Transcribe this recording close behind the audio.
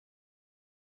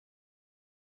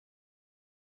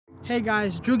Hey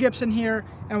guys, Drew Gibson here,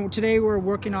 and today we're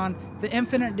working on the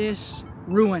Infinite Disc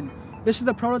Ruin. This is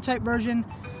the prototype version.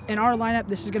 In our lineup,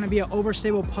 this is going to be an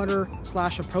overstable putter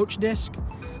 / approach disc.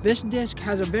 This disc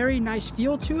has a very nice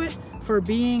feel to it for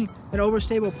being an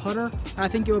overstable putter. I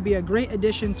think it will be a great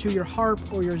addition to your harp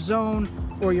or your zone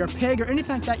or your pig or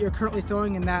anything like that you're currently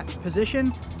throwing in that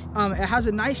position. It has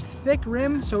a nice thick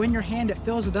rim, so in your hand it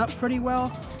fills it up pretty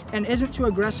well and isn't too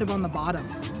aggressive on the bottom.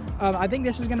 I think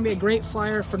this is going to be a great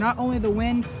flyer for not only the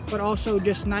wind, but also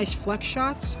just nice flex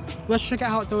shots. Let's check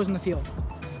out how it throws in the field.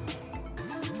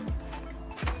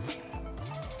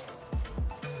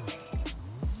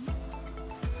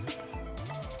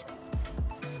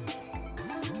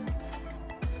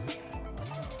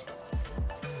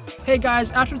 Hey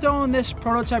guys, after throwing this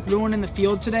prototype Ruin in the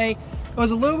field today, it was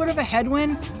a little bit of a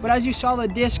headwind, but as you saw, the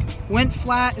disc went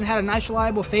flat and had a nice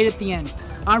reliable fade at the end.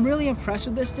 I'm really impressed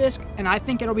with this disc, and I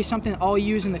think it'll be something I'll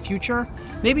use in the future.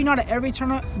 Maybe not at every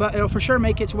tournament, but it'll for sure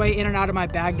make its way in and out of my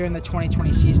bag during the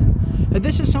 2020 season. If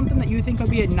this is something that you think will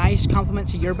be a nice complement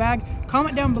to your bag,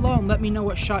 comment down below and let me know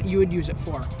what shot you would use it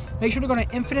for. Make sure to go to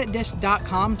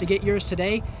infinitedisc.com to get yours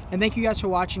today, and thank you guys for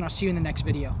watching. I'll see you in the next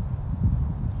video.